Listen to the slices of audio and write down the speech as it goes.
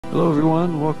Hello,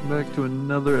 everyone. Welcome back to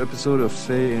another episode of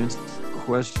Faye Answers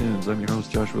Questions. I'm your host,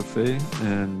 Joshua Faye,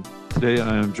 and today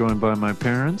I am joined by my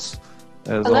parents,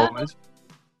 as Hello. always.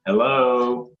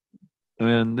 Hello.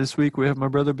 And this week we have my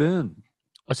brother, Ben.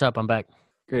 What's up? I'm back.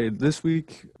 Okay, this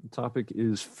week the topic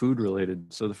is food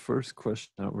related. So the first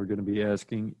question that we're going to be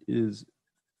asking is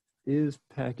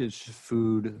packaged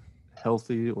food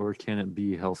healthy or can it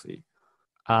be healthy?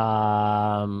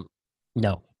 No,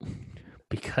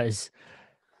 because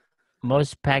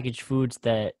most packaged foods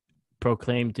that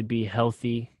proclaim to be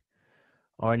healthy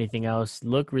or anything else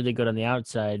look really good on the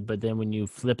outside, but then when you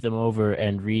flip them over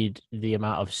and read the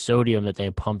amount of sodium that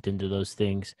they pumped into those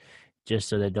things just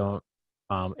so they don't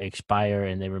expire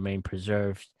and they remain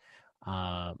preserved,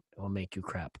 it will make you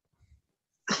crap.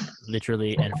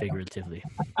 Literally and figuratively.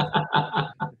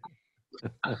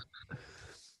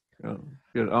 Oh,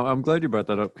 good. I'm glad you brought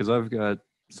that up because I've got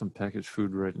some packaged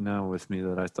food right now with me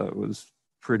that I thought was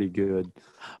pretty good.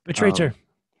 Betrayer.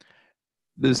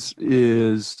 This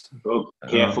is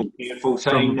Careful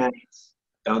saying names.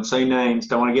 Don't say names.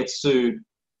 Don't want to get sued.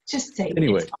 Just say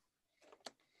anyway.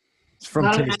 It's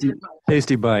from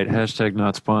Tasty Bite. #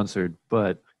 not sponsored,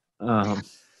 but and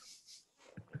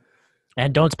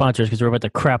don't sponsor us because we're about to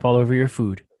crap all over your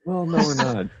food. Well, no, we're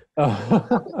not.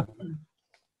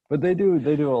 But they do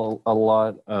a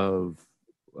lot of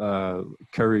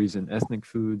curries and ethnic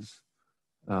foods.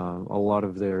 A lot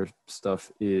of their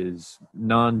stuff is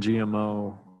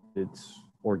non-GMO. It's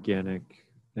organic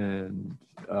and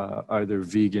either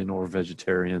vegan or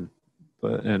vegetarian,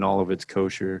 and all of it's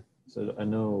kosher. So I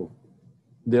know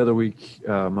the other week,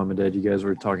 Mom and Dad, you guys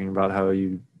were talking about how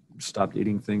you stopped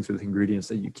eating things with ingredients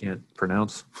that you can't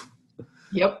pronounce.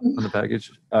 Yep. On the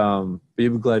package. But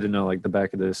you'd be glad to know, like, the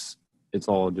back of this, it's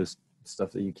all just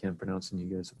stuff that you can't pronounce and you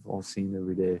guys have all seen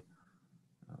every day.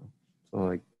 So,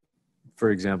 like, for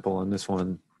example, on this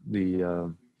one,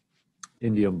 the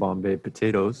Indian Bombay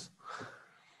potatoes,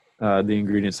 the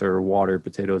ingredients are water,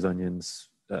 potatoes, onions,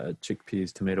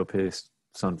 chickpeas, tomato paste,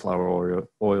 sunflower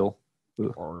oil.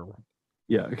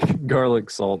 Yeah, garlic,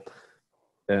 salt,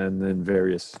 and then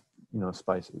various,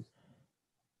 spices.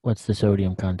 What's the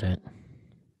sodium content?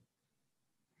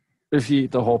 If you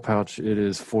eat the whole pouch, it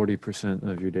is 40%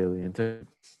 of your daily intake.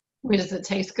 Wait, does it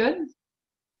taste good?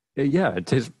 Yeah, it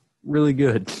tastes really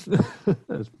good.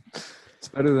 It's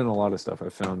better than a lot of stuff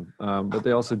I've found. But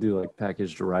they also do like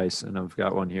packaged rice, and I've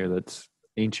got one here that's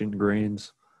ancient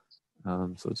grains.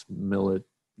 So it's millet,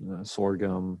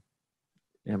 sorghum,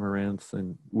 amaranth,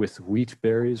 and with wheat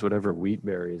berries, whatever wheat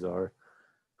berries are.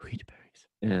 Wheat berries.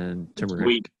 And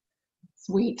turmeric.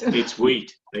 Sweet. It's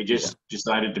wheat. They just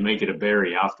decided to make it a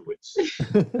berry afterwards.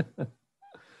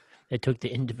 They took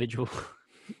the individual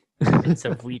bits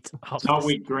of wheat off. It's not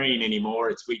wheat grain anymore.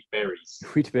 It's wheat berries.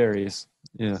 Wheat berries.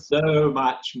 Yeah. So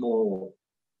much more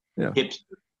hipster.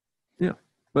 Yeah.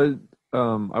 But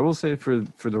I will say for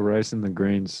the rice and the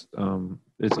grains,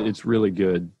 it's really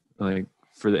good. Like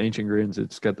for the ancient grains,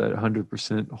 it's got that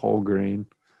 100% whole grain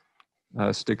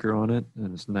sticker on it,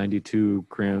 and it's 92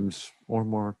 grams or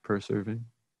more per serving.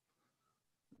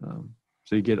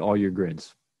 So you get all your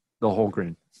grains, the whole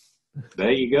grain.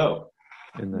 There you go.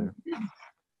 In there.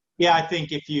 Yeah, I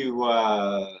think if you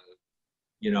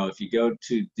if you go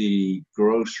to the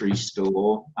grocery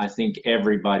store, I think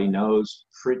everybody knows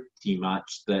pretty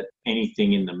much that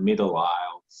anything in the middle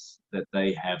aisles that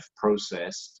they have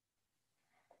processed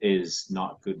is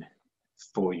not good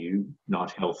for you,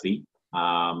 not healthy.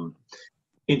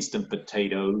 Instant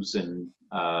potatoes and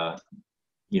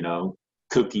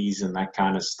cookies and that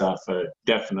kind of stuff are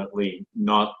definitely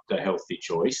not the healthy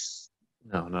choice.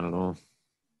 No, not at all.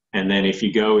 And then if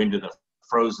you go into the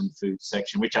frozen food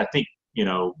section, which I think,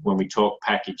 when we talk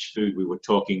packaged food, we were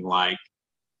talking like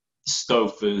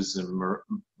Stouffer's and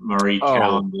Marie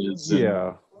Callender's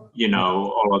and,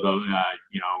 all of those,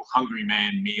 Hungry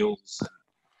Man meals,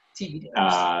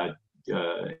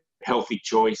 Healthy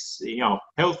Choice,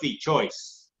 Healthy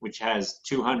Choice, which has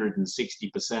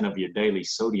 260% of your daily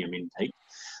sodium intake.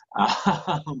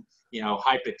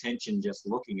 Hypertension just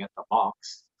looking at the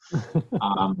box.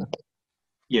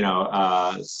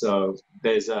 So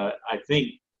there's I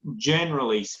think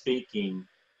generally speaking,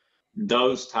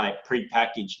 those type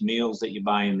prepackaged meals that you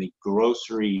buy in the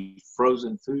grocery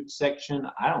frozen food section,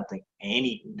 I don't think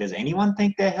does anyone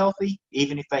think they're healthy,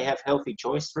 even if they have Healthy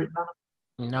Choice written on them?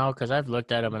 No, because I've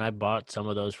looked at them and I bought some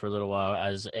of those for a little while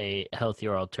as a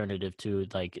healthier alternative to,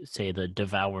 like, say, the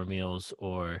Devour meals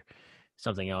or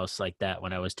something else like that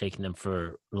when I was taking them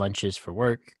for lunches for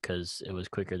work because it was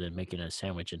quicker than making a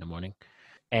sandwich in the morning.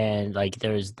 And like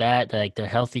there's that, like the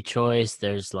Healthy Choice.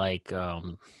 There's like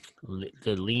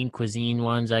the lean cuisine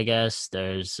ones, I guess.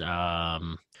 There's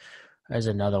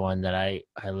another one that I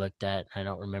looked at. I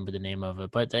don't remember the name of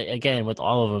it, but again, with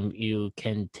all of them, you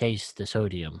can taste the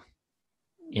sodium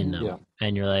in them, Yeah.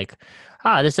 and you're like,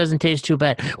 this doesn't taste too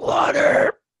bad.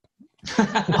 Water.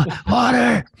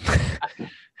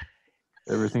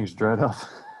 Everything's dried up.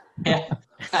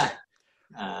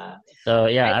 So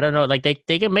yeah, I don't know. Like they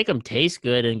can make them taste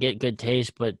good and get good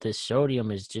taste, but the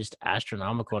sodium is just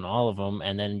astronomical in all of them.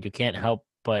 And then you can't help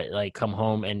but like come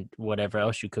home and whatever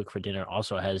else you cook for dinner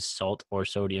also has salt or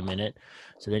sodium in it.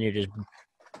 So then you're just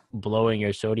blowing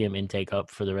your sodium intake up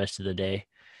for the rest of the day,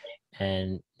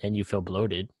 and then you feel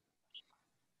bloated.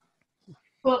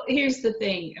 Well, here's the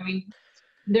thing. I mean,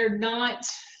 they're not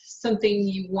something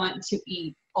you want to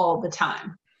eat all the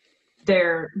time.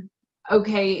 They're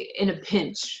okay in a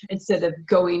pinch instead of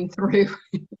going through,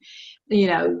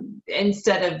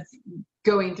 instead of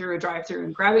going through a drive-through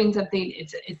and grabbing something.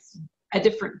 It's a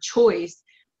different choice,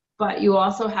 but you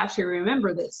also have to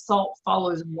remember that salt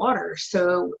follows water.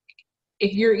 So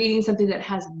if you're eating something that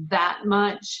has that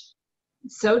much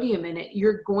sodium in it,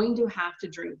 you're going to have to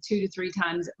drink 2 to 3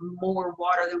 times more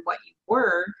water than what you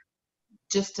were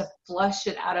just to flush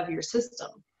it out of your system.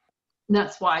 And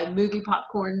that's why movie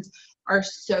popcorns are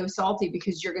so salty,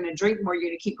 because you're going to drink more. You're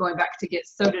going to keep going back to get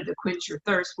soda to quench your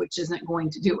thirst, which isn't going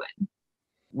to do it.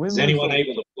 Is anyone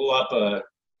able to pull up a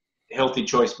healthy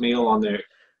choice meal on their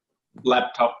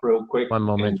laptop real quick? One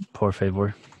moment, por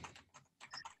favor.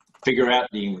 Figure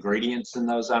out the ingredients in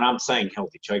those. And I'm saying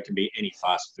healthy choice can be any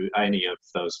fast food, any of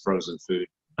those frozen food.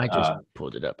 I just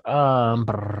pulled it up.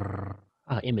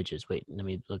 Images. Wait, let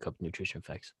me look up nutrition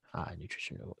facts.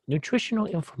 Nutritional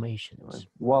information.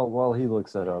 While he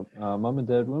looks that up, Mom and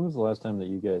Dad, when was the last time that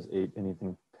you guys ate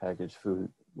anything packaged food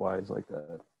wise like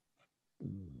that?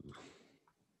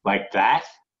 Like that?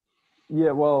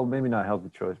 Yeah, well, maybe not healthy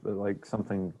choice, but like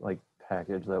something like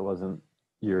packaged that wasn't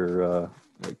your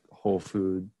like whole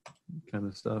food kind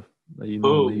of stuff that you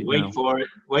normally eat wait now. for it.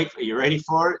 You ready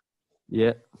for it?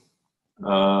 Yeah.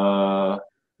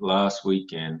 Last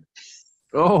weekend.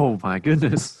 Oh my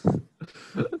goodness.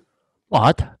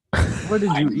 What? What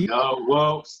did you eat? No,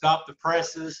 whoa, stop the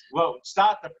presses. Whoa,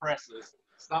 stop the presses.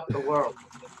 Stop the world.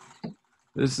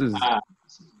 This is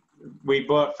we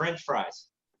bought French fries.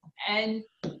 And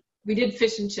we did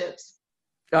fish and chips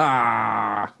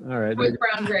all right. with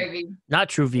brown gravy. Not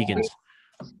true vegans.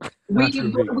 Not true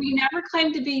vegan. We never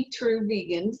claimed to be true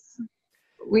vegans.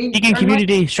 Vegan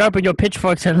community, sharpen your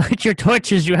pitchforks and light your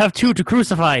torches. You have 2 to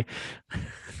crucify.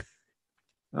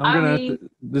 I'm gonna have to,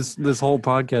 this whole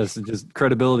podcast is just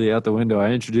credibility out the window.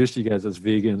 I introduced you guys as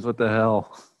vegans. What the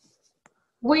hell?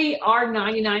 We are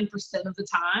 99% of the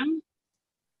time,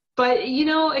 but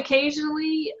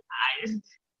occasionally I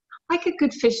like a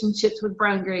good fish and chips with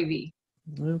brown gravy.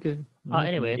 Okay.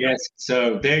 Anyway. Yes.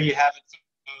 So there you have it.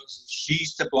 Folks.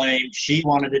 She's to blame. She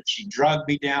wanted it. She drugged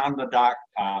me down the dark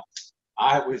path.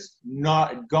 I was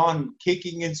not gone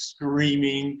kicking and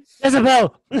screaming.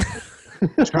 Isabel.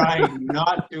 Trying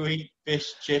not to eat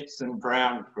fish chips and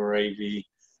brown gravy.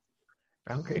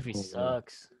 Brown gravy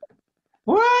sucks.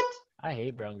 What? I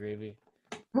hate brown gravy.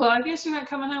 Well, I guess you're not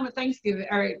coming home at Thanksgiving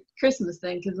or Christmas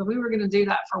thing, because we were going to do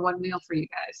that for one meal for you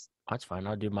guys. That's fine.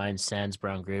 I'll do mine sans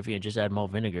brown gravy and just add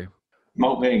malt vinegar.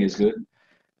 Malt vinegar is good.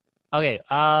 Okay.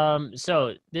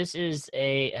 So this is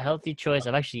a healthy choice.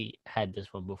 I've actually had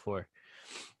this one before.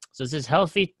 So this is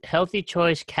healthy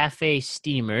choice cafe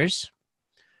steamers.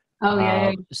 Oh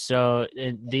yeah. So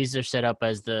these are set up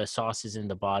as the sauce is in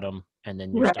the bottom, and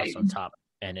then your stuff's on top,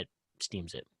 and it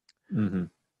steams it. Mm-hmm.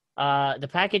 The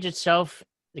package itself,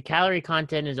 the calorie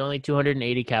content is only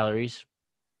 280 calories.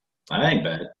 That ain't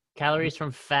bad. Calories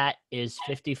from fat is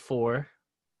 54.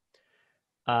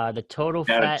 The total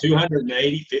Now, fat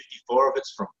 280, 54 of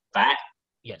it's from fat.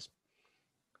 Yes.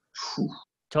 Whew.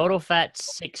 Total fat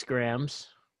 6 grams.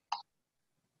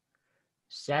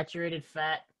 Saturated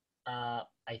fat, I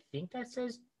think that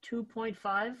says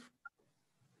 2.5.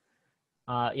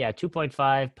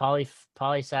 2.5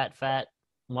 polysat fat,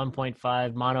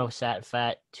 1.5 monosat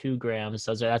fat, 2 grams.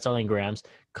 That's all in grams.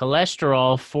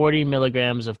 Cholesterol, 40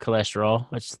 milligrams of cholesterol.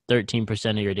 That's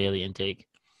 13% of your daily intake.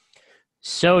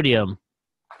 Sodium.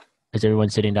 Is everyone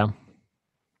sitting down?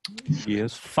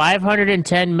 Yes.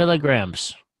 510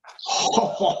 milligrams.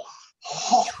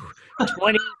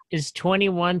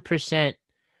 21%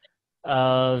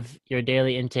 of your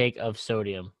daily intake of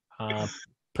sodium.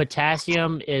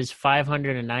 Potassium is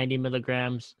 590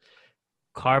 milligrams.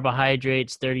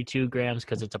 Carbohydrates, 32 grams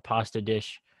because it's a pasta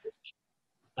dish.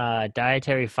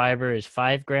 Dietary fiber is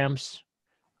 5 grams.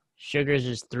 Sugars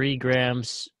is 3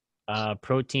 grams.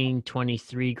 Protein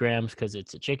 23 grams because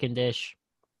it's a chicken dish.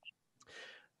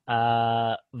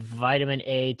 Vitamin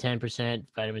A 10%,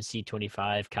 vitamin C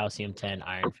 25, calcium 10,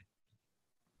 iron.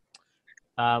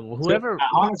 Whoever. So,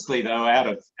 honestly, though, out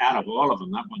of all of them,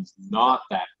 that one's not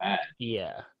that bad.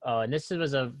 Yeah. Oh, and this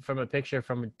was from a picture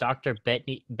from Dr. Dr.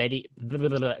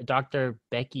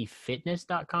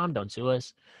 BeckyFitness.com. Don't sue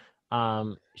us.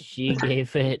 She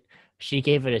gave it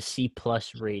a C+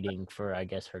 rating for, I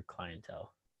guess, her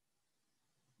clientele.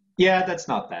 Yeah, that's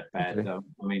not that bad, Okay. though.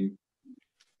 I mean,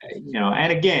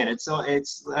 and again, it's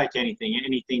like anything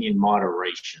in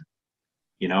moderation.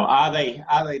 Are they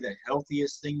the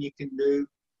healthiest thing you can do?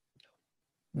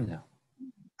 No.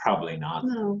 Probably not.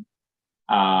 No.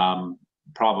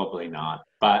 Probably not.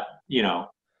 But,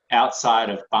 outside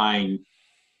of buying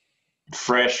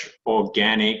fresh,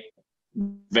 organic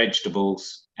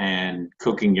vegetables and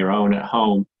cooking your own at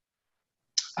home,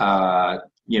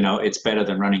 it's better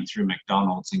than running through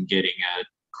McDonald's and getting a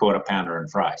quarter pounder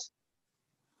and fries.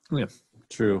 Yeah,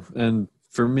 true. And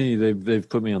for me, they've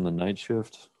put me on the night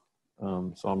shift.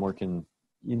 So I'm working,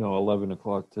 11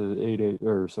 o'clock to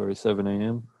 7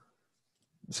 a.m.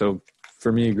 So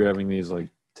for me, grabbing these like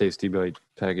Tasty Bite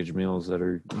packaged meals that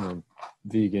are,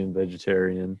 vegan,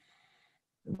 vegetarian,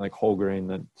 and like whole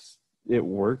grain, it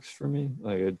works for me.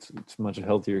 Like it's a much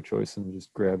healthier choice than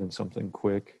just grabbing something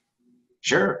quick.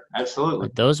 Sure, absolutely.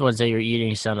 But those ones that you're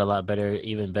eating sound a lot better,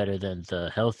 even better than the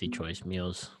healthy choice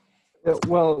meals. Yeah,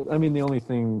 well, I mean, the only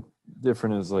thing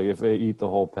different is like if I eat the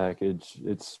whole package,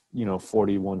 it's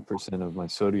 41% of my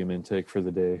sodium intake for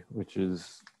the day, which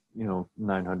is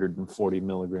 940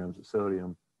 milligrams of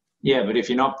sodium. Yeah, but if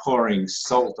you're not pouring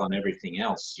salt on everything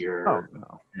else, you're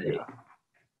no.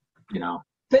 Yeah.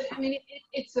 But I mean,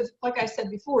 it's like I said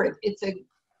before,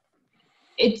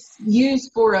 it's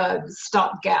used for a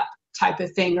stopgap type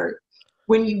of thing, or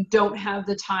when you don't have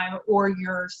the time or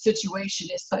your situation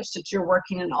is such that you're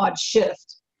working an odd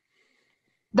shift.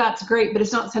 That's great, but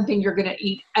it's not something you're going to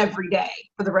eat every day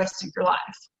for the rest of your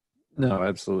life. No,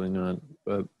 absolutely not.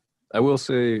 But I will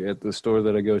say at the store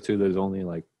that I go to, there's only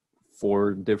like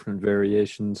 4 different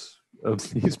variations of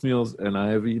these meals, and I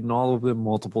have eaten all of them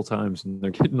multiple times, and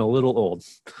they're getting a little old.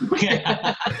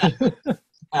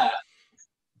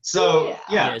 So,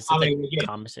 yeah, Is it I mean, the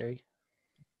commissary?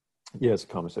 Yeah, it's a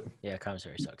commissary. Yeah,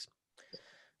 commissary sucks.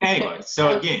 Anyway,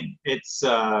 so again, it's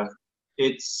a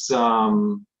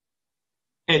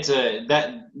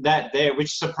that there,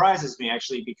 which surprises me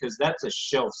actually, because that's a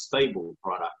shelf stable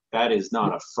product. That is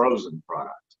not a frozen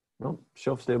product. No,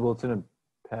 shelf stable. It's in a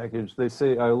package. They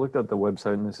say, I looked at the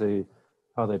website and they say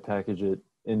how they package it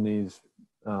in these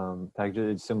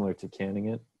packages. It's similar to canning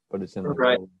it, but it's in like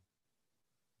Right.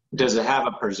 Does it have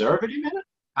a preservative in it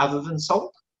other than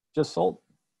salt? just salt.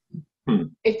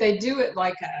 If they do it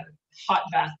like a hot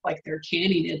bath, like they're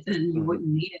canning it, then you wouldn't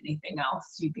need anything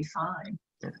else. You'd be fine.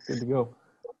 Good to go.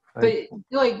 But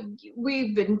like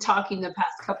we've been talking the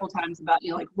past couple times about,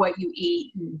 like what you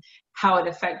eat and how it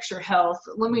affects your health.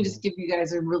 Let me just give you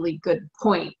guys a really good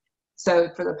point. So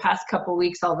for the past couple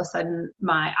weeks, all of a sudden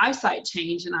my eyesight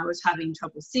changed and I was having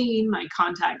trouble seeing. My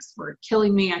contacts were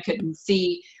killing me. I couldn't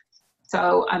see.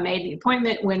 So I made the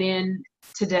appointment, went in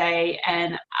today,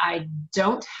 and I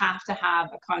don't have to have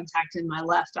a contact in my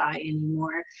left eye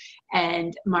anymore.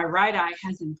 And my right eye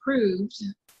has improved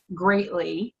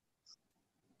greatly.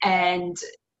 And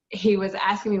he was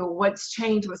asking me, well, what's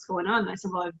changed? What's going on? And I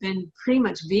said, well, I've been pretty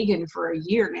much vegan for a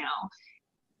year now.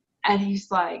 And he's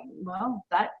like, well,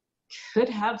 that could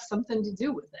have something to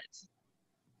do with it.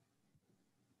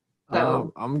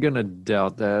 So I'm going to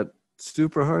doubt that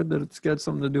super hard that it's got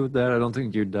something to do with that. I don't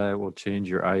think your diet will change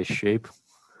your eye shape.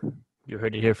 You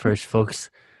heard it here first,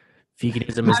 folks.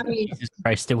 Veganism is Jesus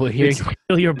Christ. It will heal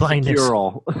your blindness.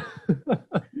 Cure-all.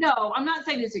 no, I'm not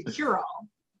saying it's a cure-all,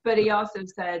 but he also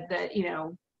said that,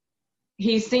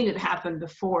 he's seen it happen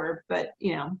before, but,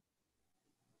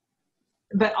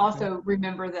 but also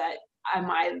remember that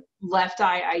my left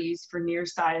eye I use for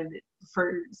nearsighted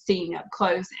for seeing up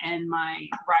close, and my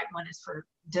right one is for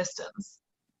distance.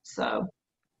 So,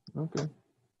 Okay.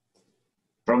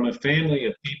 From a family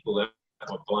of people that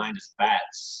are blind as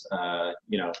bats,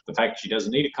 the fact she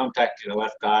doesn't need a contact in the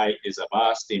left eye is a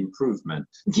vast improvement.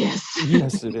 yes.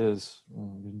 Yes, it is. I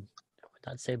would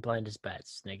not say blind as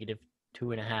bats.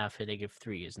 -2.5 and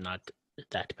 -3 is not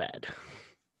that bad.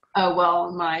 Oh,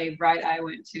 well, my right eye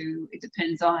it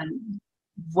depends on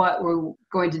what we're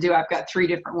going to do. I've got 3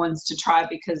 different ones to try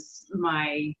because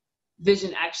my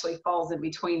vision actually falls in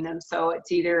between them. So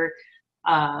it's either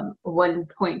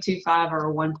 1.25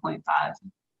 or 1.5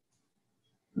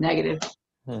 negative.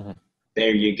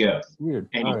 There you go. Weird.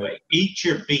 All Anyway, right. eat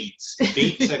your beets.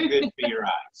 Beets are good for your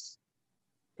eyes.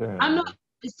 Fair I'm enough. not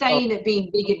saying that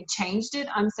being vegan changed it.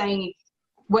 I'm saying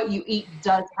what you eat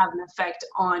does have an effect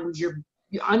on your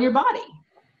body.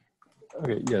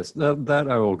 Okay, yes, that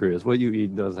I will agree with. What you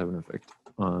eat does have an effect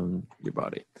on your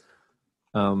body.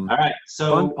 All right.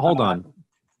 So Hold on.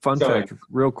 Fun sorry. fact,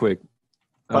 real quick.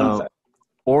 Fun fact.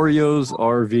 Oreos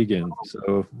are vegan,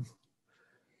 so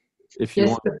if you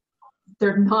Yes, want, but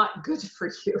they're not good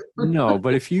for you. no,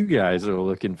 but if you guys are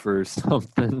looking for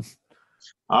something,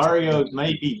 Oreos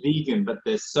may be vegan, but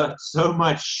there's so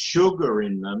much sugar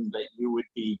in them that you would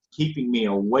be keeping me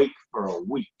awake for a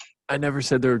week. I never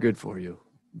said they were good for you.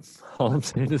 All I'm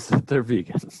saying is that they're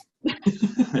vegan.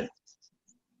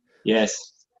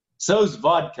 Yes. So's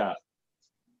vodka.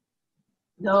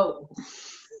 No.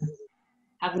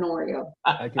 Have an Oreo.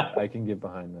 I can get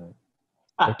behind that.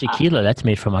 Or tequila, that's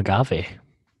made from agave.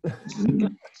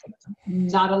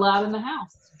 Not allowed in the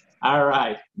house. All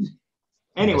right. Unless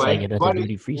I Anyway, get at the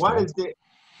duty-free store.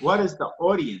 what is the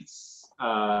audience,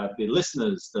 the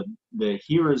listeners, the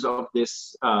hearers of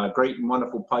this great and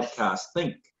wonderful podcast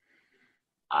think?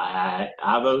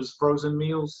 Are those frozen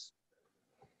meals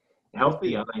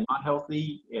healthy? Are they not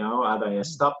healthy? Are they a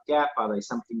stopgap? Are they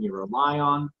something you rely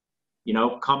on?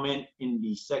 Comment in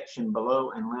the section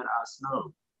below and let us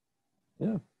know.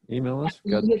 Yeah, email us.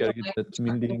 Got to get that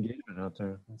community engagement out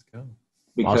there. Let's go.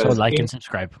 Because Also, like and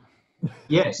subscribe.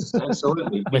 yes,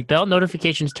 absolutely. With bell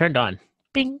notifications turned on.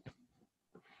 Bing.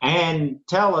 And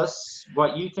tell us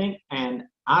what you think and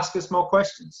ask us more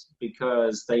questions,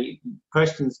 because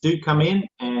questions do come in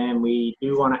and we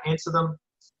do want to answer them.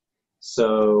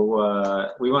 So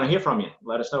we want to hear from you.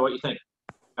 Let us know what you think.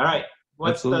 All right.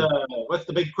 What's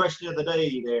the big question of the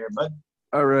day there, bud?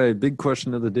 All right. Big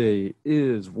question of the day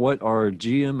is, what are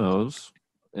GMOs,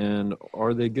 and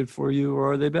are they good for you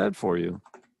or are they bad for you?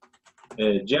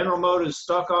 General Motors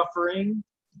stock offering.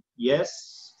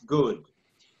 Yes. Good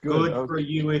Okay. for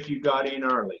you if you got in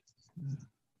early.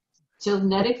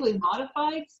 Genetically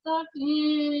modified stuff?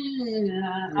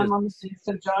 Yeah. I'm on the fence.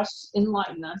 So Josh,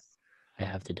 enlighten us. I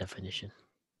have the definition.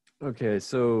 Okay,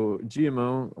 so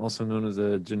GMO, also known as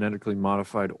a genetically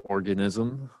modified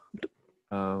organism,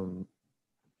 in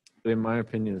my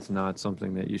opinion, it's not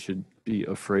something that you should be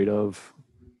afraid of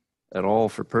at all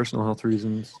for personal health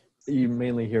reasons. You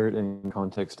mainly hear it in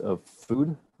context of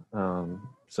food.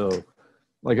 So,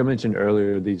 like I mentioned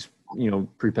earlier, these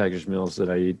prepackaged meals that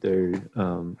I eat, they're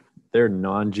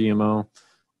non-GMO,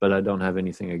 but I don't have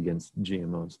anything against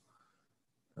GMOs.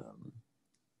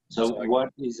 So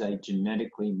what is a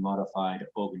genetically modified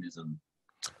organism?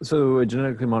 So a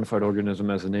genetically modified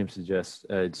organism, as the name suggests,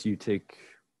 it's you take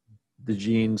the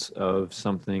genes of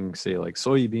something, say like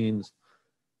soybeans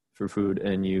for food,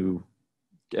 and you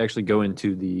actually go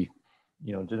into the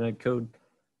genetic code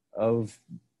of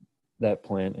that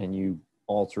plant and you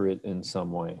alter it in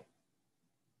some way.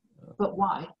 But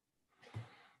why?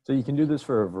 So you can do this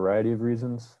for a variety of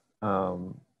reasons.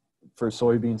 For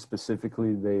soybeans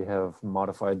specifically, they have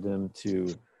modified them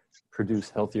to produce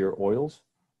healthier oils.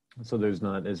 So there's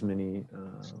not as many,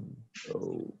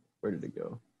 where did it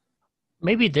go?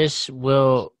 Maybe this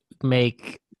will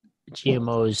make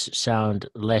GMOs sound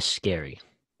less scary.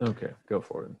 Okay, go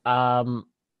for it.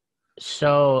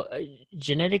 So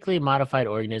genetically modified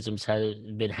organisms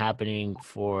have been happening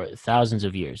for thousands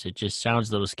of years. It just sounds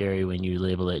a little scary when you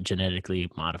label it genetically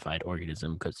modified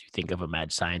organism, because you think of a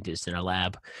mad scientist in a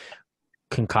lab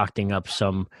concocting up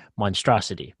some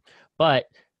monstrosity. But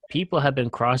people have been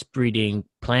crossbreeding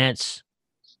plants,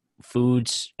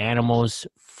 foods, animals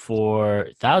for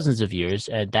thousands of years,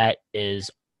 and that is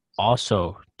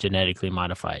also genetically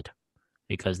modified,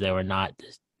 because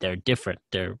they're different.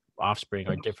 Their offspring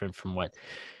are different from what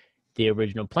the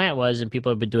original plant was, and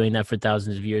people have been doing that for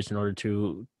thousands of years in order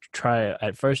to trial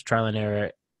and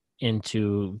error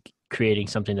into creating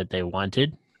something that they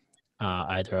wanted.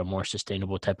 Either a more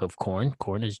sustainable type of corn.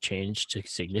 Corn has changed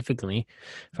significantly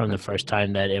from the first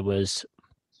time that it was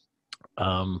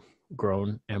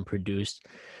grown and produced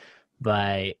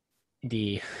by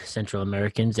the Central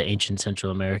Americans, the ancient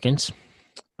Central Americans.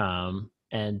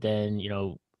 And then,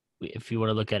 if you want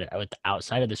to look at it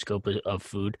outside of the scope of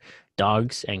food,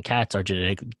 dogs and cats are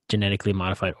genetically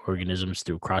modified organisms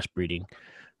through crossbreeding,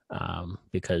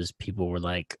 because people were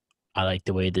like, I like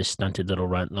the way this stunted little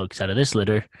runt looks out of this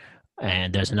litter,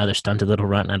 and there's another stunted little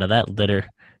runt out of that litter,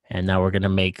 and now we're going to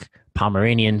make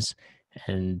Pomeranians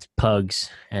and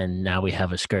pugs, and now we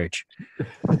have a scourge.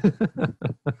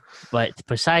 But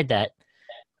beside that,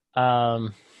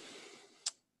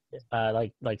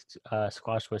 like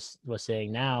Squash was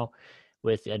saying now,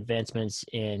 with advancements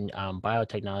in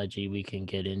biotechnology, we can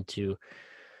get into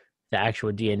the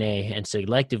actual DNA and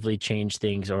selectively change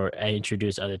things or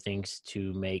introduce other things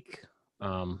to make,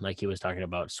 like he was talking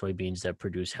about, soybeans that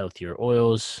produce healthier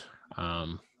oils,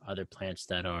 other plants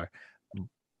that are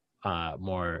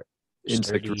more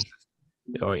Insect sturdy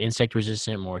or insect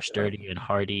resistant, more sturdy and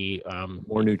hardy,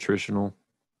 more nutritional.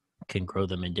 can grow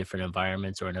them in different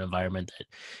environments or an environment that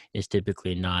is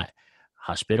typically not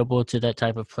hospitable to that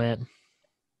type of plant,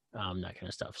 that kind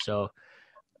of stuff. So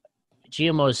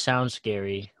GMOs sound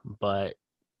scary, but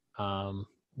they're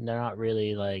not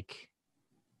really, like,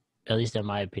 at least in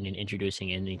my opinion,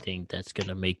 introducing anything that's going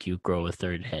to make you grow a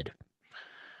third head.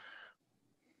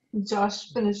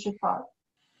 Josh, finish your thought.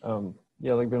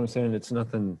 Yeah, like Ben was saying, it's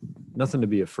nothing to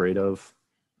be afraid of.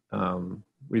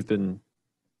 We've been,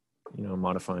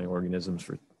 modifying organisms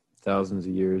for thousands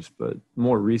of years, but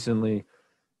more recently,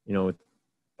 with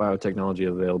biotechnology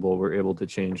available, we're able to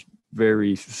change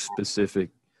very specific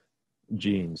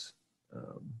genes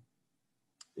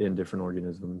in different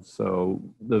organisms. So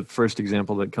the first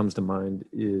example that comes to mind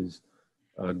is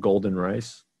golden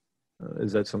rice.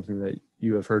 Is that something that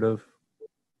you have heard of?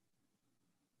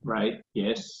 Right.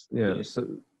 Yes. Yeah. Yes.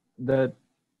 So that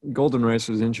golden rice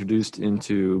was introduced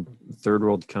into third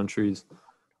world countries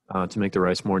to make the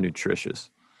rice more nutritious,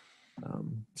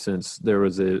 since there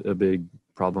was a big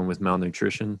problem with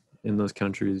malnutrition in those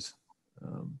countries.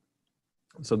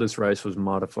 So this rice was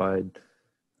modified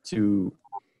to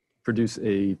produce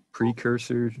a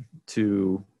precursor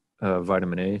to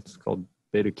vitamin A. It's called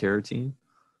beta carotene.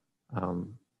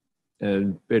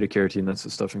 And beta carotene, that's the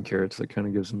stuff in carrots that kind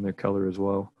of gives them their color as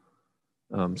well.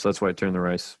 So that's why it turned the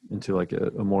rice into like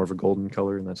a more of a golden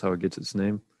color, and that's how it gets its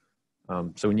name.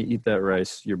 So when you eat that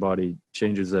rice, your body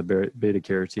changes that beta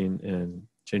carotene and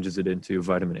changes it into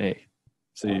vitamin A.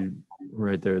 So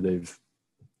right there, they've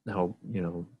helped,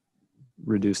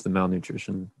 reduce the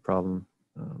malnutrition problem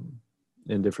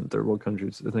in different third world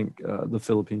countries. I think the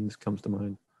Philippines comes to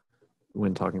mind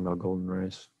when talking about golden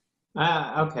rice.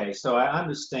 Okay, so I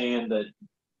understand that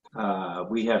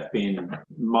we have been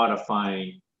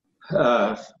modifying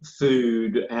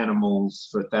food, animals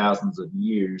for thousands of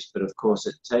years, but of course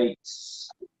it takes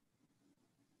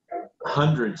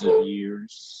hundreds of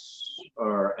years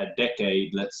or a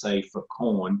decade, let's say, for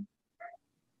corn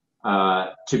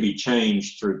to be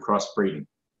changed through crossbreeding.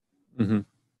 Mm-hmm.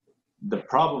 The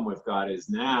problem we've got is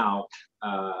now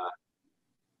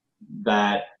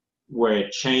that we're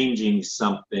changing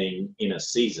something in a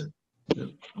season,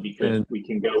 because we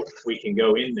can go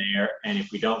in there, and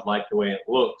if we don't like the way it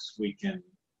looks, we can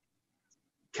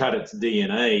cut its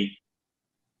DNA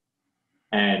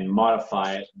and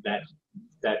modify it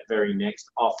that very next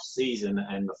off season,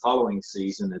 and the following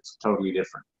season it's totally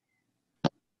different.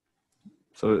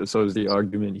 So is the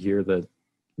argument here that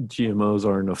GMOs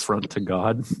are an affront to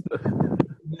God?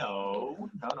 No.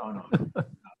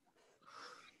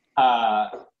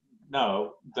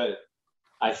 No, but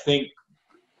I think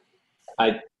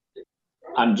I'm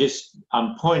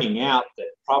pointing out that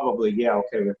probably,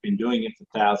 we've been doing it for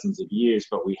thousands of years,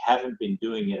 but we haven't been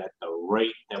doing it at the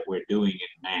rate that we're doing it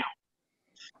now.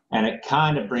 And it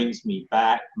kind of brings me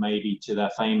back maybe to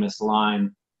the famous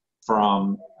line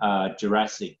from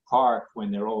Jurassic Park,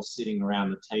 when they're all sitting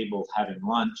around the table having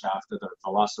lunch after the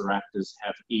velociraptors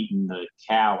have eaten the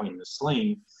cow in the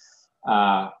sling,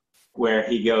 where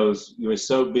he goes, "You were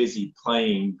so busy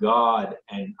playing God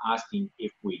and asking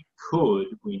if we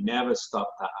could, we never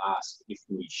stopped to ask if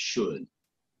we should."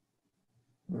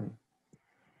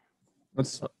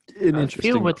 That's an I interesting.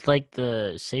 feel with like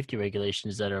the safety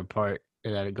regulations that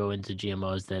go into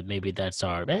GMOs, that maybe that's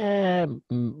our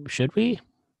should we?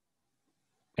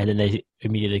 And then they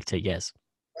immediately say yes.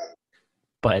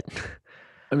 But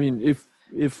I mean,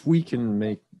 if we can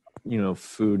make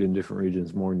food in different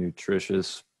regions more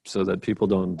nutritious, so that people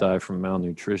don't die from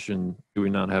malnutrition, do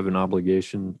we not have an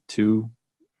obligation to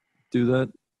do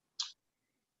that?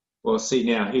 Well, see,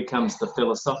 now here comes the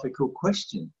philosophical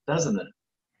question, doesn't it?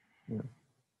 Yeah.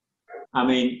 I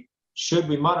mean, should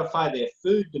we modify their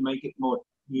food to make it more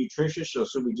nutritious, or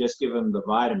should we just give them the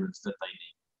vitamins that they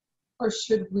need? Or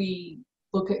should we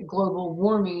look at global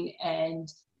warming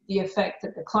and the effect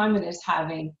that the climate is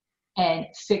having and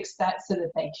fix that so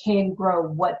that they can grow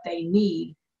what they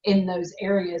need in those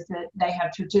areas that they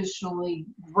have traditionally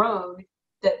grown,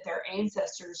 that their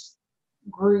ancestors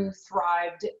grew,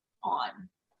 thrived on?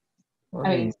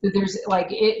 I mean, so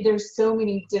there's so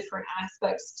many different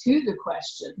aspects to the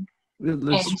question and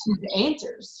to the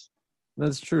answers.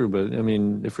 That's true, but I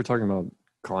mean, if we're talking about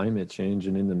climate change,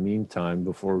 and in the meantime,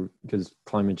 because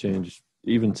climate change,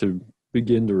 even to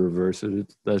begin to reverse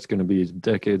it, that's going to be a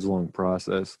decades-long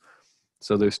process.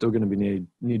 So they're still going to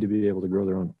need to be able to grow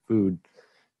their own food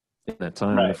in that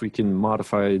time. Right. And if we can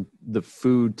modify the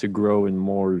food to grow in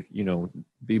more,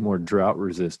 be more drought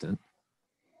resistant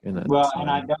in that Well, time.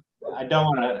 and I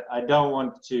don't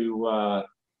want to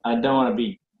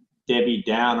be Debbie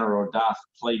Downer or Darth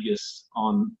Plagueis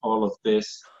on all of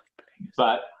this,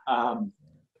 but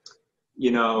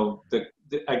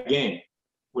again,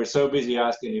 we're so busy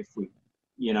asking if we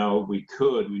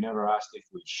could. We never asked if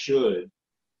we should.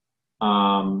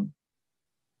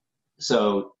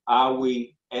 So are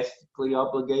we ethically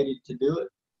obligated to do it?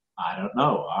 I don't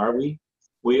know. Are we?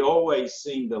 We always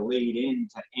seem to lead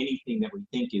into anything that we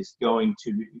think is going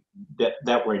to,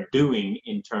 that we're doing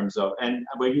in terms of, and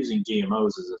we're using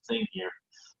GMOs as a thing here,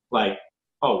 like,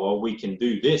 oh, well, we can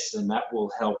do this and that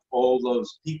will help all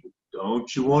those people.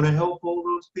 Don't you want to help all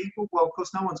those people? Well, of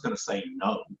course, no one's going to say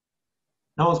no.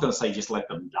 No one's going to say just let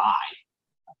them die.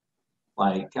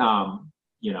 Like,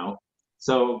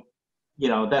 so,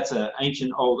 that's an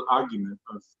ancient old argument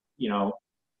of,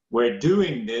 we're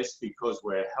doing this because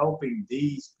we're helping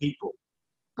these people.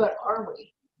 But are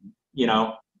we?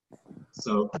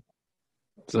 So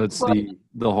that's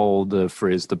the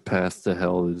phrase, the path to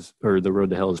hell is, or the road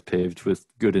to hell is paved with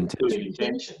good intentions. Good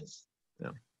intentions.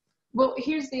 Yeah. Well,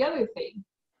 here's the other thing.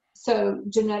 So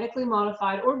genetically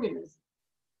modified organisms.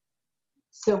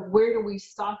 So where do we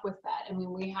stop with that? I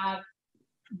mean, we have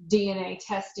DNA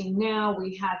testing now.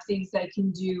 We have things they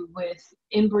can do with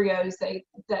embryos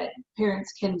that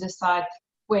parents can decide,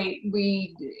 wait,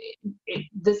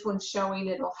 this one's showing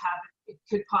it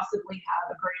could possibly have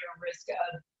a greater risk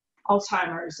of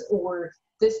Alzheimer's, or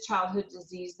this childhood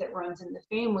disease that runs in the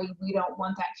family. We don't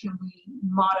want that. Can we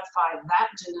modify that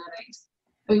genetics?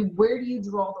 I mean, where do you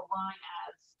draw the line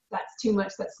of that's too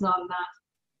much, that's not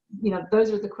enough?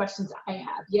 Those are the questions I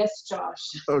have. Yes, Josh.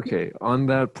 Okay, on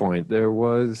that point, there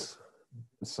was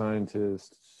a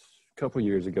scientist a couple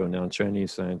years ago now, a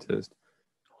Chinese scientist,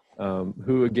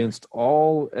 who, against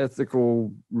all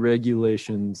ethical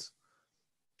regulations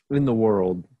in the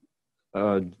world,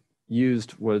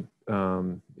 used what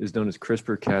is known as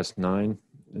CRISPR-Cas9.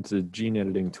 It's a gene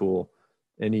editing tool,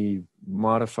 and he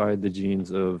modified the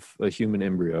genes of a human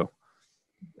embryo.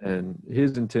 And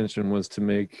his intention was to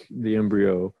make the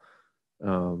embryo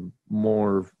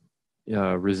more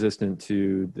resistant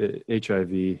to the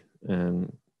HIV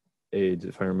and AIDS,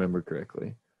 if I remember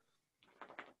correctly.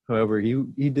 However,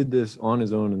 he did this on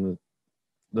his own, and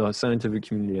the scientific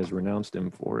community has renounced him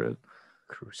for it.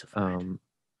 Crucified.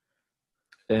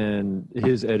 And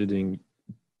his editing,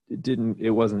 it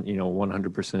wasn't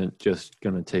 100% just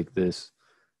going to take this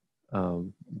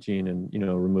gene and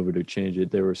remove it or change it.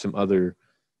 There were some other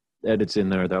edits in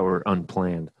there that were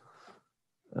unplanned.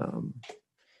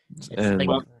 It's like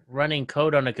running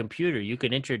code on a computer. You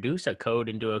can introduce a code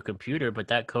into a computer, but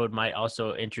that code might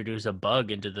also introduce a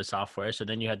bug into the software. So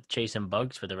then you have to chase some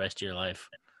bugs for the rest of your life.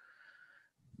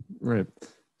 Right.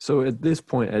 So at this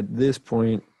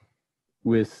point,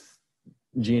 with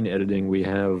gene editing, we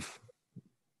have,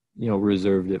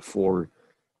 reserved it for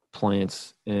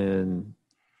plants and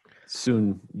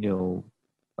soon to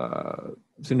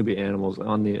be animals.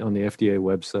 On the FDA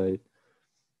website,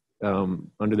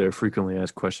 under their frequently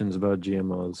asked questions about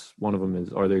GMOs, one of them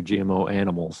is, are there GMO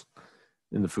animals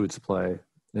in the food supply?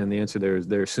 And the answer there is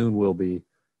there soon will be.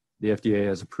 The FDA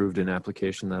has approved an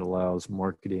application that allows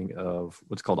marketing of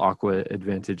what's called Aqua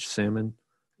Advantage salmon,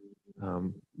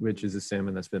 which is a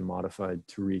salmon that's been modified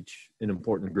to reach an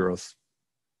important growth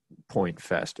point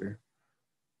faster.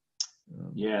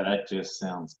 Yeah, that just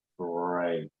sounds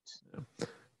great. Yeah.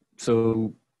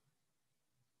 So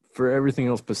for everything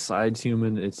else besides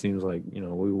human, it seems like,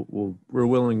 we're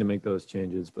willing to make those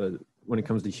changes. But when it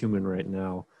comes to human right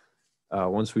now,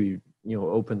 once we,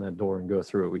 open that door and go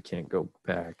through it, we can't go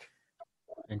back.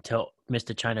 Until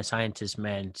Mr. China Scientist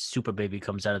Man Super Baby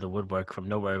comes out of the woodwork from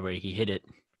nowhere where he hid it.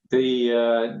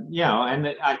 And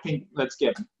I think let's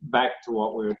get back to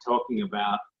what we were talking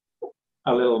about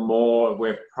a little more.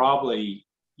 We're probably,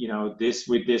 with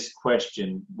this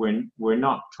question, we're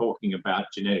not talking about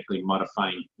genetically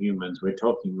modifying humans. We're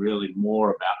talking really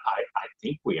more about, I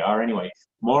think we are anyway,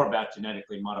 more about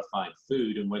genetically modified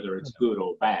food and whether it's good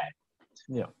or bad.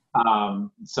 Yeah.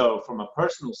 So from a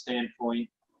personal standpoint,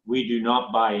 we do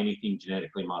not buy anything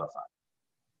genetically modified.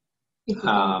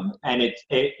 And it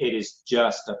is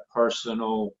just a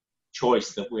personal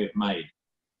choice that we've made.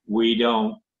 We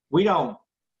don't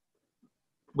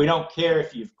care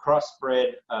if you've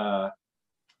crossbred a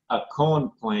corn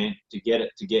plant to get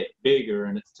it to get bigger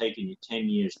and it's taken you 10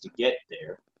 years to get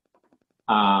there,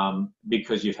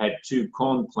 because you've had two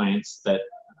corn plants that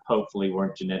hopefully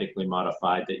weren't genetically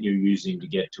modified that you're using to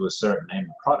get to a certain end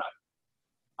product.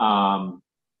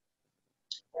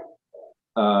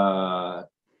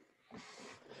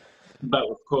 But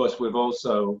of course,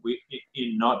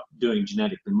 in not doing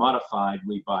genetically modified,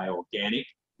 we buy organic.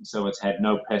 So it's had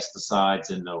no pesticides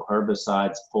and no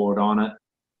herbicides poured on it,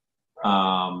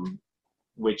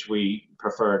 which we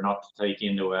prefer not to take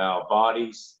into our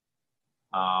bodies.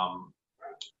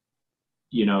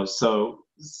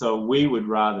 So we would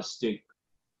rather stick,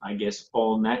 I guess,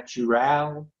 all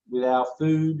natural with our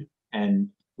food. And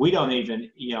we don't even,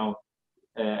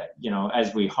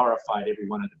 as we horrified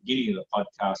everyone at the beginning of the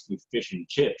podcast with fish and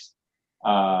chips,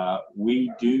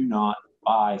 we do not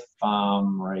buy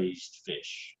farm-raised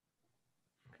fish.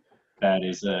 That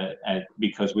is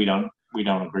because we don't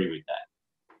agree with that.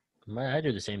 I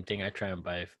do the same thing. I try and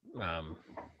buy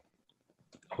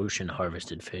ocean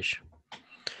harvested fish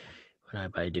when I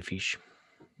buy the fish.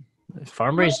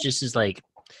 Farm raised just is like,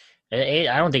 I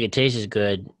don't think it tastes as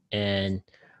good, and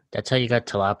that's how you got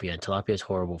tilapia. Tilapia is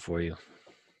horrible for you.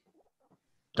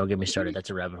 Don't get me started.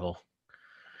 That's a rabbit hole.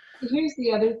 Here's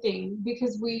the other thing,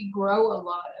 because we grow a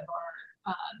lot of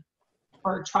our,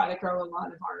 or try to grow a lot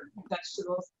of our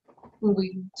vegetables. When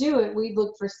we do it, we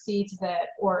look for seeds that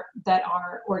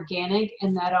are organic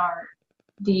and that are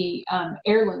the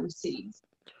heirloom seeds.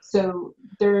 So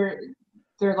they're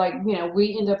like,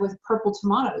 we end up with purple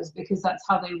tomatoes because that's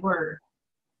how they were,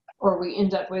 or we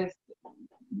end up with,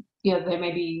 they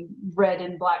may be red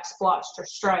and black splotched or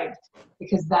striped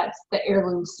because that's the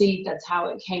heirloom seed. That's how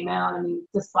it came out. I mean,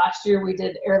 this last year we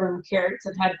did heirloom carrots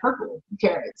and had purple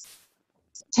carrots.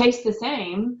 Taste the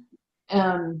same.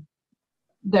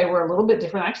 They were a little bit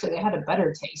different. Actually, they had a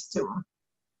better taste to them.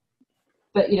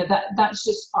 But, that's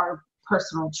just our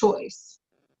personal choice.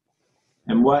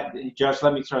 And Josh,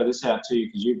 let me throw this out to you,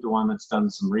 because you're the one that's done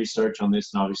some research on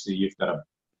this, and obviously you've got a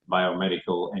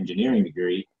biomedical engineering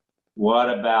degree. What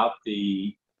about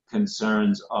the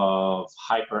concerns of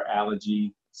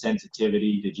hyperallergy,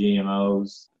 sensitivity to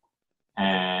GMOs,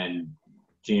 and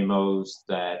GMOs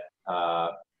that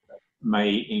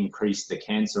may increase the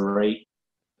cancer rate?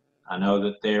 I know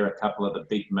that there are a couple of the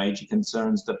big major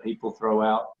concerns that people throw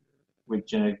out with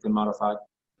genetically modified.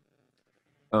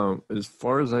 As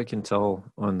far as I can tell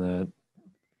on that,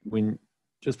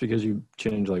 just because you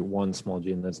change like one small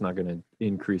gene, that's not going to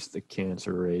increase the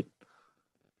cancer rate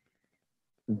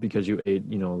because you ate,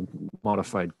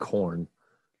 modified corn.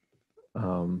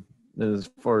 As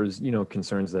far as,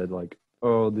 concerns that like,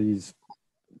 these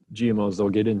GMOs, they'll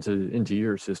get into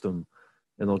your system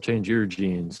and they'll change your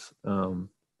genes.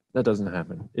 That doesn't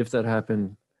happen. If that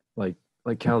happened, like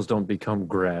cows don't become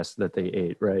grass that they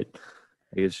ate, right?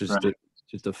 Like it's just right.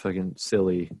 Just a fucking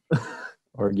silly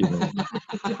argument.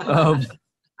 Let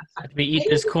me eat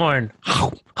this corn.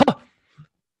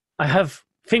 I have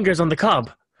fingers on the cob.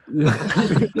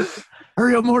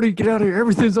 Hurry up, Morty! Get out of here!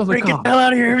 Everything's on the cob. Get the hell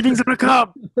out of here! Everything's on the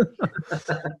cob.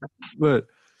 But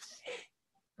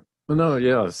no,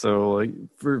 yeah. So like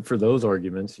for those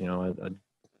arguments, I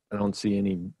don't see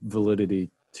any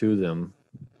validity to them.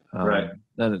 Right.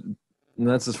 And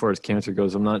that's as far as cancer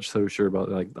goes. I'm not so sure about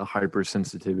like the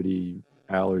hypersensitivity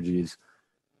allergies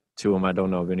to them. I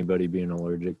don't know of anybody being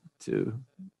allergic to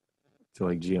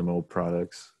like GMO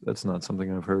products. That's not something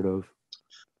I've heard of.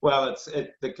 Well,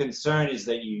 the concern is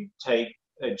that you take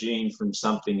a gene from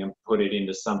something and put it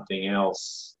into something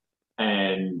else,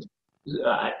 and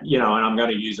and I'm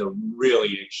going to use a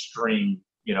really extreme,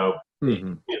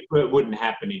 Mm-hmm. it wouldn't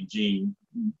happen in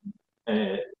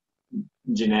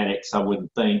genetics, I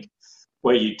wouldn't think,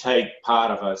 where you take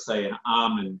part of say an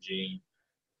almond gene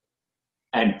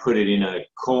and put it in a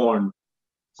corn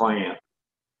plant,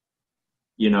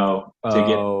 to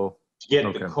get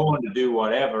the corn to do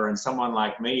whatever, and someone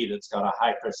like me that's got a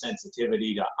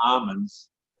hypersensitivity to almonds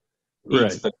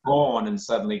eats the corn and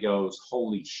suddenly goes,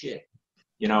 holy shit,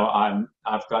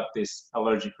 I've got this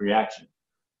allergic reaction.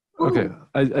 Okay,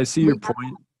 I see your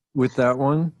point with that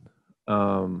one.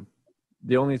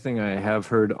 The only thing I have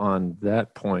heard on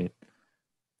that point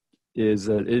is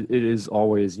that it is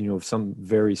always, some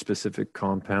very specific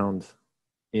compound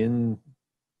in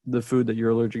the food that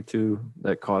you're allergic to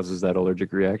that causes that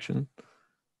allergic reaction.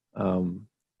 And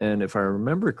if I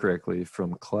remember correctly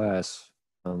from class,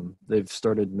 they've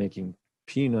started making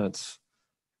peanuts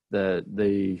that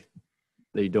they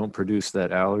don't produce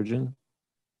that allergen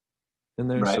in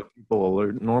there. Right. So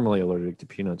people normally allergic to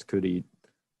peanuts could eat,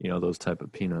 those type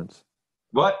of peanuts.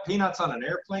 What? Peanuts on an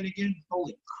airplane again?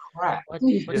 Holy crap. What's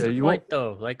the point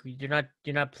though? Like you're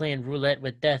not playing roulette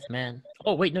with death, man.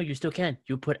 Oh wait, no, you still can.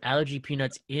 You put allergy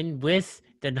peanuts in with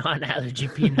the non-allergy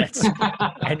peanuts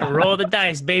and roll the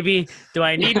dice, baby. Do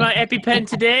I need my EpiPen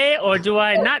today or do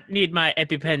I not need my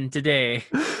EpiPen today?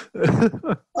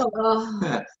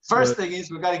 Oh, First thing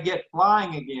is we got to get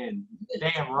flying again.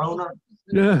 Damn Rona.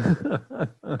 Yeah.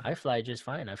 I fly just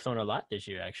fine. I've flown a lot this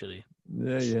year, actually.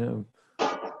 Yeah.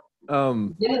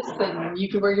 yes, but you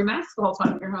can wear your mask the whole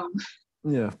time you're home.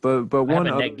 Yeah, but I have one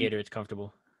a other, neck gaiter. It's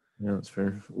comfortable. yeah, that's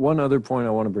fair. One other point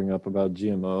I want to bring up about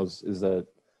GMOs is that,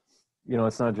 you know,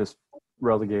 it's not just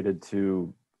relegated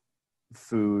to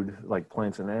food like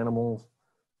plants and animals,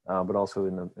 but also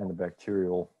in the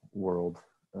bacterial world,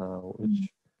 which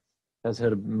has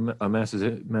had a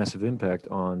massive impact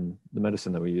on the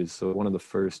medicine that we use. So one of the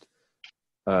first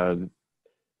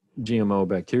GMO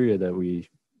bacteria that we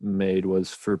made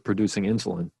was for producing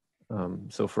insulin.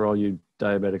 So for all you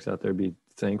diabetics out there, be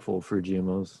thankful for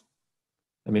GMOs.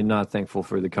 I mean, not thankful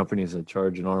for the companies that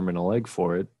charge an arm and a leg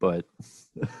for it, but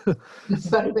It's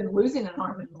better than losing an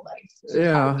arm and a leg.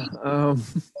 yeah.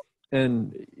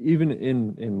 And even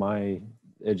in my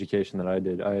education that I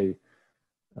did, I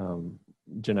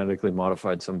genetically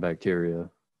modified some bacteria,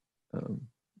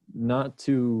 not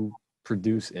to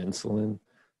produce insulin,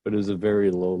 but as a very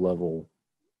low level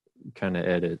kind of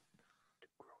edit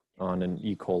on an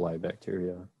E. coli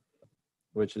bacteria,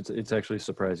 which it's actually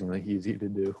surprisingly easy to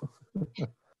do.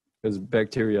 Because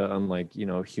bacteria, unlike, you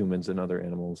know, humans and other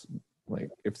animals, like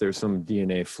if there's some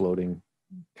DNA floating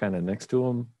kind of next to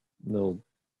them, they'll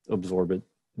absorb it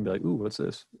and be like, ooh, what's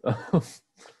this?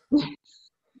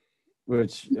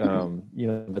 Which, you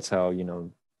know, that's how, you know,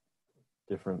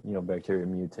 different, you know, bacteria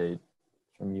mutate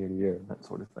from year to year and that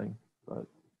sort of thing. But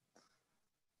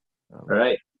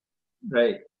Right.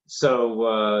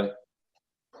 So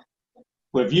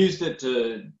we've used it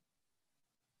to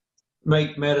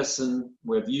make medicine.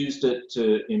 We've used it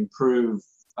to improve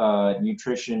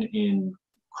nutrition in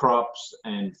crops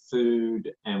and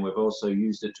food, and we've also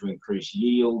used it to increase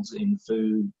yields in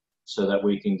food so that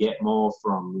we can get more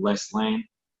from less land.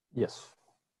 yes.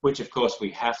 Which of course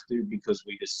we have to, because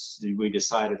we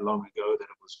decided long ago that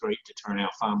it was great to turn our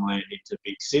farmland into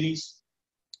big cities.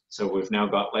 So we've now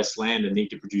got less land and need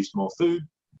to produce more food.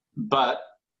 But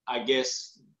I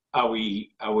guess, are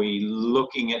we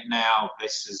looking at now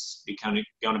this is going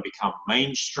to become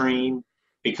mainstream?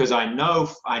 Because I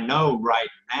know right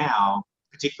now,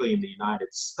 particularly in the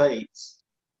United States,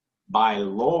 by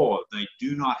law, they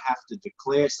do not have to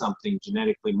declare something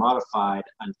genetically modified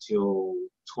until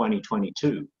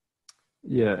 2022.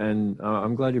 Yeah, and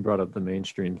I'm glad you brought up the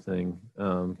mainstream thing,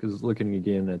 because looking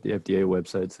again at the FDA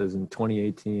website, it says in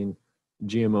 2018,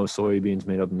 GMO soybeans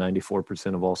made up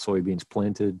 94% of all soybeans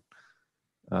planted.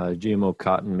 GMO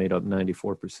cotton made up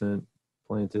 94%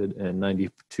 planted, and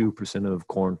 92% of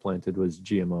corn planted was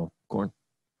GMO corn.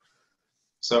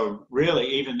 So really,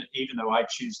 even though I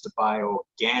choose to buy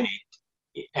organic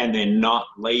and they're not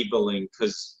labeling,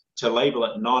 because to label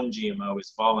it non-GMO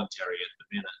is voluntary at the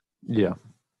minute. Yeah.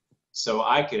 So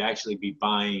I could actually be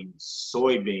buying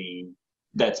soybean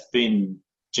that's been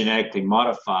genetically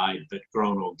modified but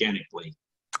grown organically.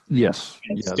 Yes.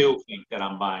 And Yeah. still think that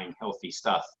I'm buying healthy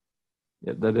stuff.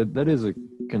 Yeah, that is a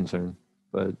concern.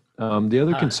 But the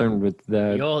other concern with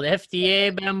that, The old FDA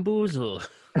bamboozle.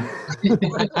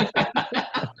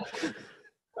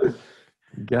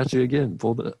 got you again.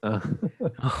 Pulled it. Oh,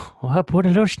 well, I put a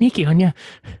little sneaky on you.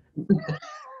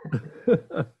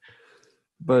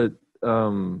 But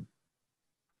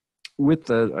with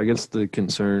that, I guess the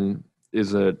concern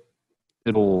is that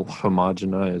it'll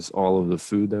homogenize all of the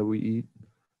food that we eat.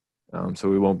 So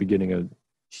we won't be getting a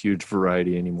huge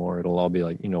variety anymore. It'll all be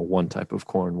like, you know, one type of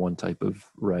corn, one type of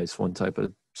rice, one type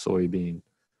of soybean.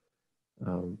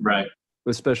 Right.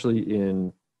 Especially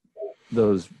in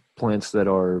those plants that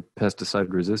are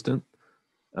pesticide resistant.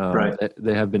 Right.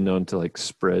 They have been known to like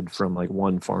spread from like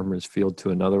one farmer's field to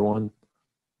another one.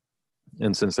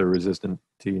 And since they're resistant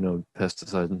to, you know,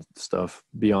 pesticides and stuff,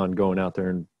 beyond going out there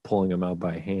and pulling them out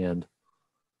by hand,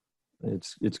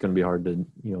 it's going to be hard to,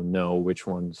 you know which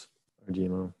ones are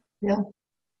GMO. Yeah.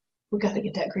 We got to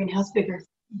get that greenhouse bigger.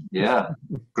 Yeah.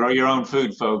 Grow your own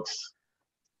food, folks.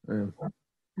 Yeah.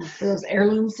 Those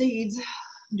heirloom seeds.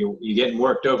 You're getting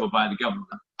worked over by the government.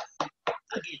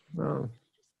 Oh.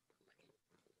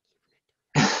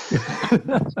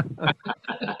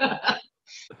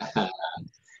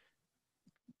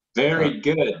 Very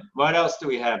good. What else do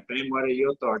we have, Ben? What are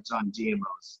your thoughts on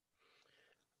GMOs?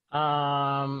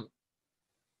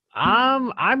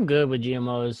 I'm good with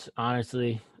GMOs,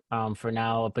 honestly. For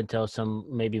now, up until some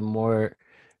maybe more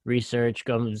research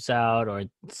comes out or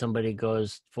somebody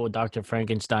goes full Dr.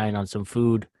 Frankenstein on some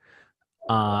food.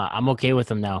 I'm okay with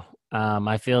them now.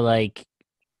 I feel like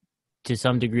to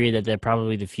some degree that they're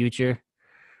probably the future,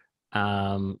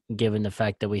 given the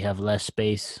fact that we have less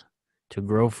space to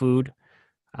grow food.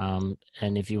 And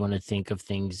if you want to think of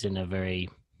things in a very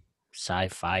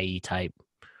sci-fi type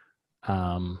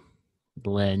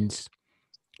lens,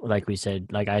 like we said,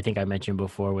 like I think I mentioned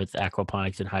before with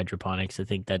aquaponics and hydroponics, I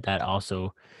think that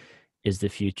also is the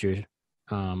future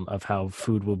of how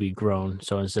food will be grown.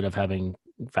 So instead of having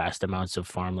vast amounts of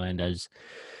farmland as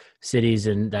cities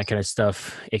and that kind of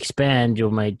stuff expand, you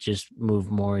might just move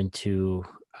more into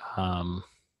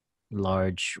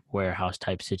large warehouse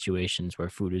type situations where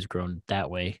food is grown that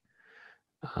way,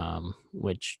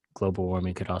 which global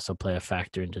warming could also play a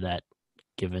factor into that,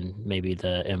 given maybe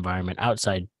the environment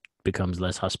outside becomes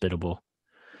less hospitable.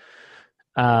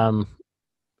 And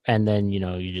then,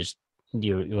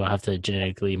 you'll have to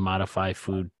genetically modify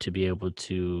food to be able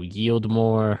to yield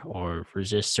more or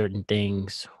resist certain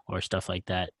things or stuff like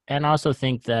that. And I also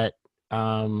think that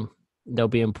they'll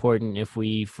be important if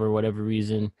we, for whatever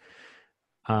reason,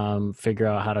 figure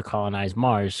out how to colonize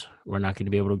Mars. We're not going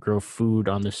to be able to grow food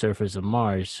on the surface of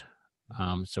Mars.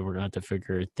 So we're going to have to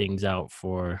figure things out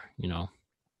for,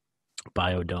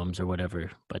 biodomes or whatever.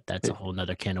 But that's a whole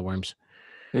nother can of worms.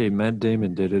 Hey, Matt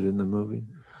Damon did it in the movie.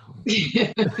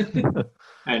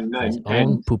 and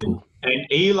poo-poo. And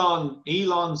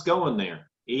Elon's going there.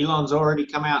 Elon's already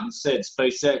come out and said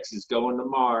SpaceX is going to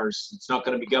Mars. It's not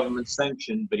going to be government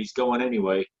sanctioned, but he's going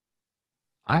anyway.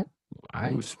 All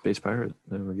right. Ooh, Space Pirate.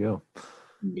 There we go.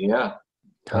 Yeah.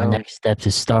 Our next steps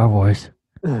is Star Wars.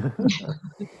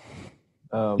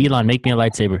 Elon, make me a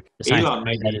lightsaber. Elon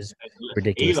may that is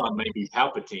ridiculous. Elon may be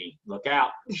Palpatine. Look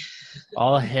out.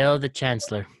 All hail the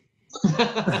Chancellor.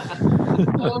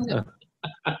 Oh, no.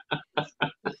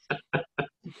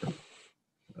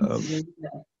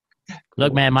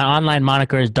 Look, man, my online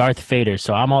moniker is Darth Vader,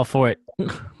 so I'm all for it.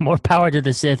 More power to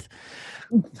the Sith.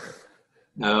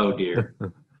 Oh dear.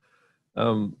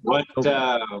 What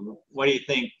do you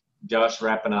think, Josh?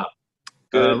 Wrapping up,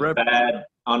 good, bad,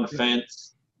 on the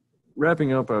fence.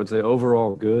 Wrapping up, I would say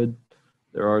overall good.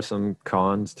 There are some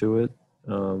cons to it,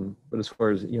 but as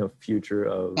far as future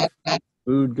of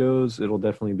food goes, it'll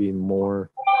definitely be more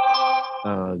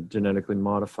genetically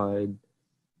modified.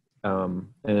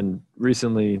 And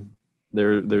recently,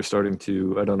 they're starting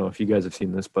to. I don't know if you guys have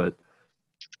seen this, but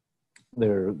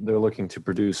they're looking to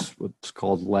produce what's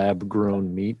called lab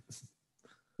grown meat.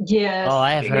 Yes. Oh,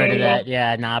 I have heard of that.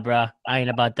 Yeah, nah, bro. I ain't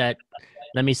about that.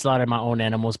 Let me slaughter my own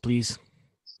animals, please.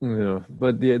 Yeah,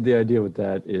 but the idea with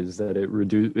that is that it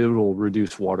will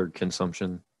reduce water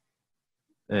consumption,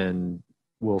 and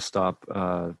will stop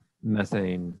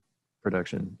methane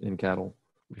production in cattle.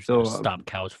 So stop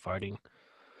cows farting.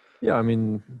 Yeah, I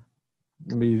mean,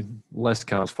 it'll be less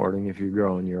cows farting if you're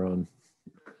growing your own.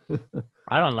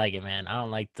 I don't like it, man. I don't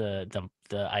like the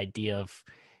idea of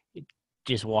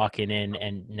just walking in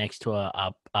and next to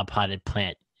a potted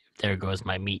plant, there goes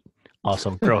my meat,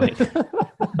 also growing.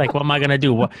 Like, what am I going to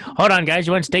do? Hold on, guys.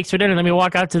 You want steaks for dinner? Let me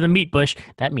walk out to the meat bush.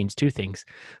 That means two things.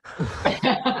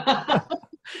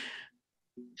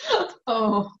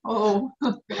 Oh.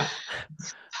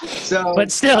 So,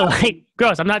 but still, like,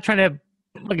 gross. I'm not trying to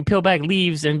fucking peel back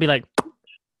leaves and be like,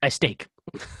 a steak.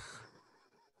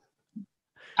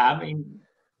 I mean,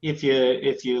 if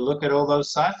you look at all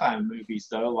those sci-fi movies,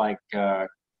 though, like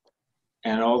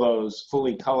and all those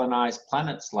fully colonized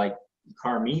planets like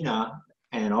Carmina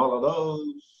and all of those,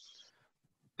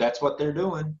 that's what they're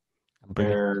doing.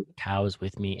 They're cows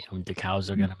with me, and the cows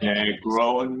are gonna. They're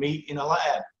growing meat in a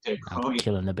lab. They're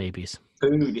killing the babies.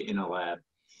 Food in a lab.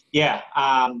 Yeah,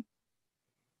 I'm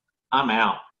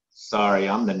out. Sorry,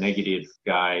 I'm the negative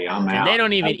guy. I'm out. And they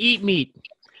don't even eat meat.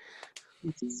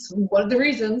 It's one of the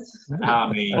reasons. I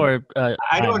mean, or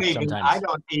I don't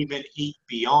even eat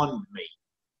Beyond Meat.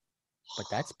 But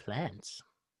that's plants.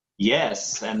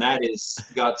 Yes, and that is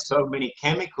got so many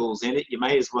chemicals in it. You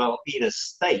may as well eat a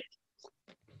steak.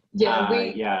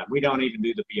 Yeah, we don't even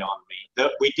do the Beyond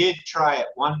Meat. We did try it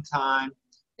one time.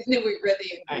 And then we read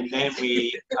the and then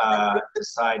we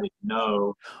decided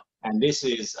no. And this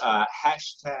is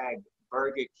hashtag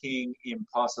Burger King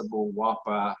Impossible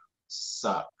Whopper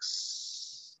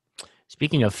sucks.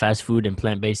 Speaking of fast food and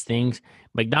plant-based things,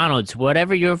 McDonald's,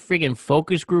 whatever your freaking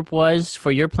focus group was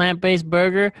for your plant-based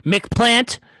burger,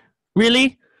 McPlant,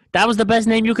 really? That was the best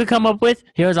name you could come up with?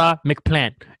 Here's our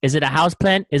McPlant. Is it a house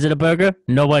plant? Is it a burger?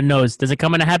 No one knows. Does it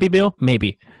come in a Happy Meal?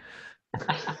 Maybe.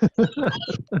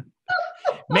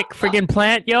 McFriggin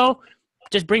Plant, yo.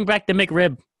 Just bring back the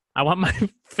McRib. I want my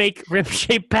fake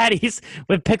rib-shaped patties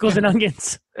with pickles and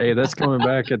onions. Hey, that's coming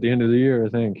back at the end of the year, I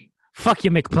think. Fuck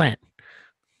you, McPlant.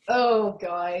 Oh,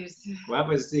 guys. What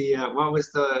was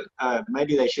the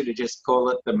maybe they should have just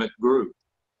called it the McGroot.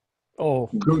 Oh,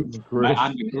 Groot.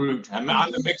 I'm the Groot. I'm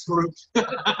the McGroot.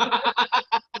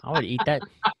 I would eat that.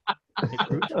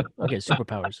 McGroot. I'll get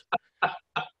superpowers.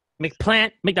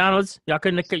 McPlant, McDonald's. Y'all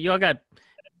got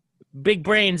big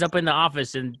brains up in the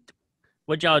office, and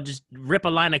would y'all just rip a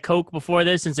line of Coke before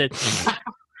this and said,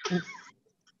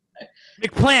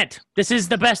 McPlant, this is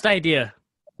the best idea.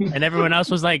 And everyone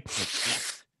else was like,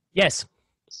 yes,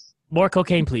 more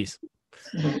cocaine, please.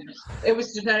 It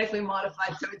was genetically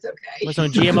modified, so it's okay. With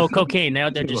some GMO cocaine. Now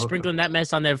they're just sprinkling that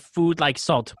mess on their food like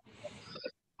salt.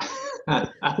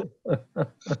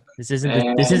 This isn't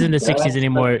the 60s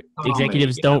anymore.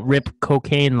 Executives don't rip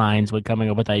cocaine lines when coming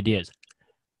up with ideas.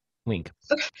 Wink.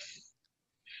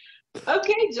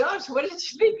 Okay, Josh, what did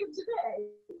you think of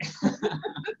today?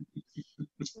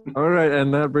 All right,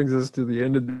 and that brings us to the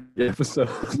end of the episode.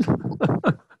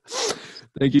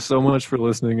 Thank you so much for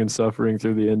listening and suffering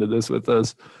through the end of this with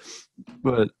us.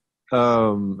 But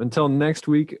until next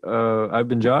week, I've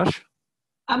been Josh.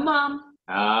 I'm Mom.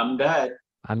 I'm Dad.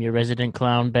 I'm your resident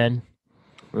clown, Ben.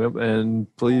 Yep, and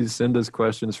please send us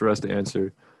questions for us to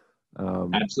answer.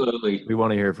 Absolutely. We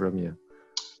want to hear from you.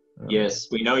 Yes,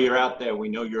 we know you're out there. We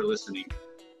know you're listening.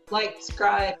 Like,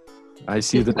 subscribe. I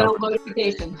see the bell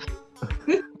notification.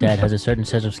 Dad has a certain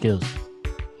set of skills.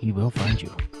 He will find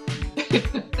you.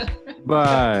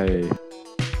 Bye.